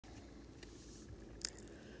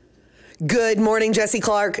Good morning, Jesse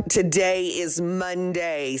Clark. Today is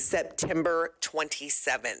Monday, September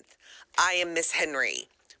 27th. I am Miss Henry.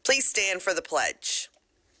 Please stand for the pledge.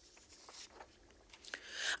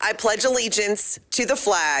 I pledge allegiance to the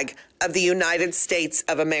flag of the United States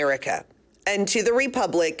of America and to the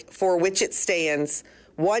republic for which it stands,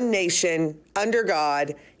 one nation, under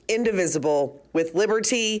God, indivisible, with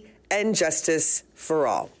liberty and justice for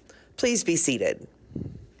all. Please be seated.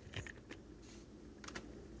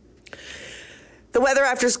 The weather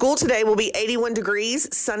after school today will be 81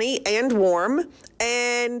 degrees, sunny and warm,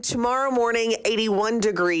 and tomorrow morning 81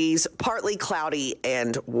 degrees, partly cloudy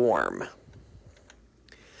and warm.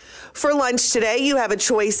 For lunch today, you have a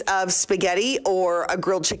choice of spaghetti or a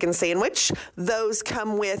grilled chicken sandwich. Those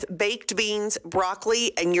come with baked beans,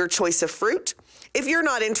 broccoli, and your choice of fruit. If you're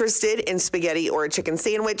not interested in spaghetti or a chicken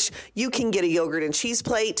sandwich, you can get a yogurt and cheese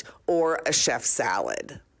plate or a chef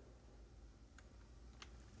salad.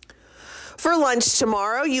 For lunch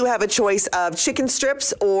tomorrow, you have a choice of chicken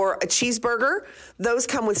strips or a cheeseburger. Those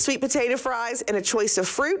come with sweet potato fries and a choice of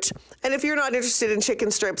fruit. And if you're not interested in chicken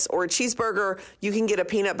strips or a cheeseburger, you can get a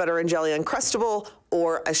peanut butter and jelly Uncrustable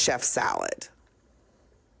or a chef salad.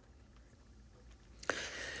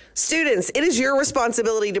 Students, it is your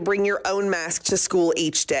responsibility to bring your own mask to school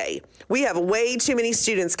each day. We have way too many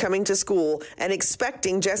students coming to school and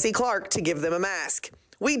expecting Jesse Clark to give them a mask.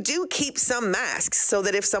 We do keep some masks so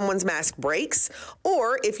that if someone's mask breaks,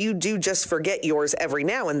 or if you do just forget yours every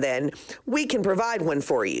now and then, we can provide one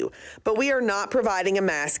for you. But we are not providing a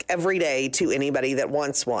mask every day to anybody that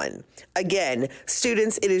wants one. Again,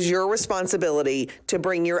 students, it is your responsibility to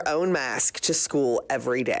bring your own mask to school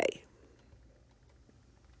every day.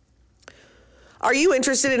 Are you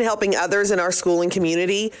interested in helping others in our school and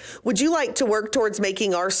community? Would you like to work towards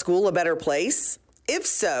making our school a better place? If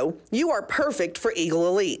so, you are perfect for Eagle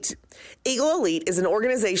Elite. Eagle Elite is an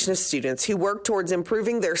organization of students who work towards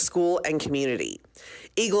improving their school and community.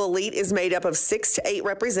 Eagle Elite is made up of 6 to 8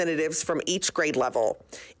 representatives from each grade level.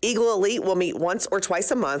 Eagle Elite will meet once or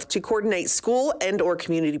twice a month to coordinate school and or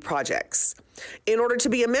community projects. In order to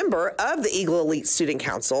be a member of the Eagle Elite Student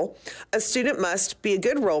Council, a student must be a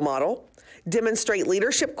good role model, demonstrate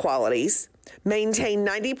leadership qualities, maintain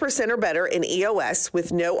 90% or better in EOS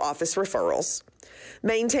with no office referrals,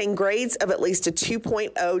 maintain grades of at least a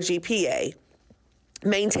 2.0 GPA,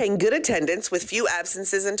 maintain good attendance with few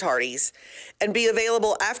absences and tardies, and be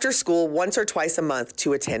available after school once or twice a month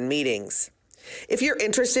to attend meetings. If you're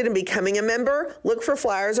interested in becoming a member, look for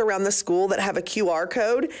flyers around the school that have a QR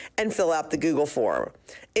code and fill out the Google form.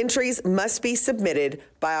 Entries must be submitted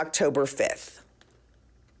by October 5th.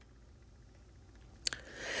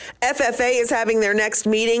 FFA is having their next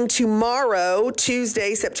meeting tomorrow,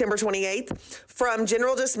 Tuesday, September 28th, from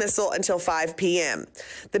general dismissal until 5 p.m.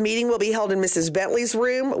 The meeting will be held in Mrs. Bentley's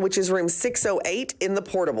room, which is room 608 in the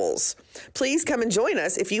portables. Please come and join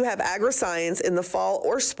us if you have agri-science in the fall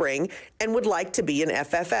or spring and would like to be an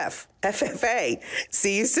FFA.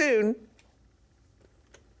 See you soon.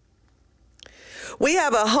 We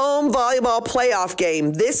have a home volleyball playoff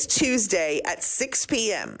game this Tuesday at 6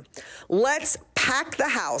 p.m. Let's pack the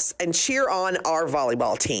house and cheer on our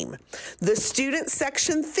volleyball team. The student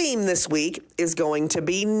section theme this week is going to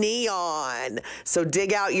be neon. So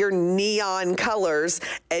dig out your neon colors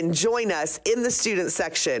and join us in the student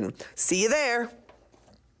section. See you there.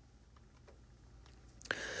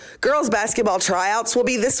 Girls basketball tryouts will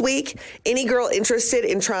be this week. Any girl interested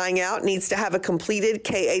in trying out needs to have a completed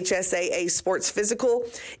KHSAA sports physical,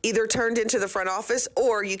 either turned into the front office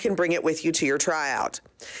or you can bring it with you to your tryout.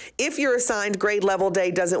 If your assigned grade level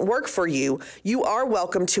day doesn't work for you, you are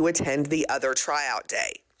welcome to attend the other tryout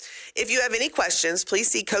day. If you have any questions, please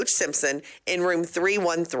see Coach Simpson in room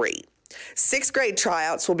 313. 6th grade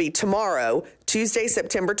tryouts will be tomorrow, Tuesday,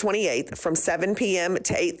 September 28th from 7 p.m.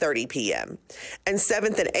 to 8:30 p.m. And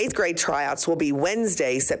 7th and 8th grade tryouts will be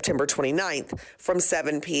Wednesday, September 29th from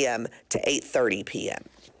 7 p.m. to 8:30 p.m.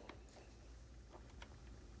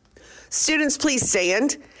 Students, please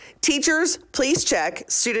stand. Teachers, please check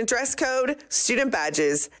student dress code, student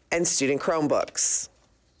badges, and student Chromebooks.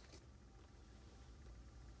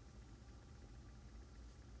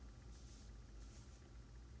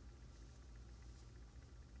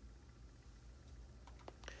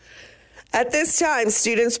 At this time,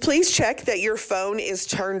 students, please check that your phone is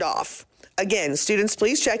turned off. Again, students,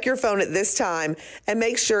 please check your phone at this time and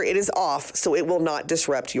make sure it is off so it will not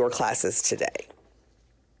disrupt your classes today.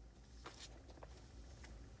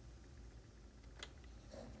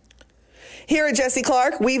 Here at Jesse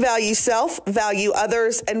Clark, we value self, value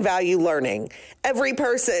others, and value learning. Every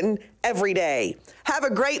person, every day. Have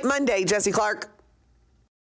a great Monday, Jesse Clark.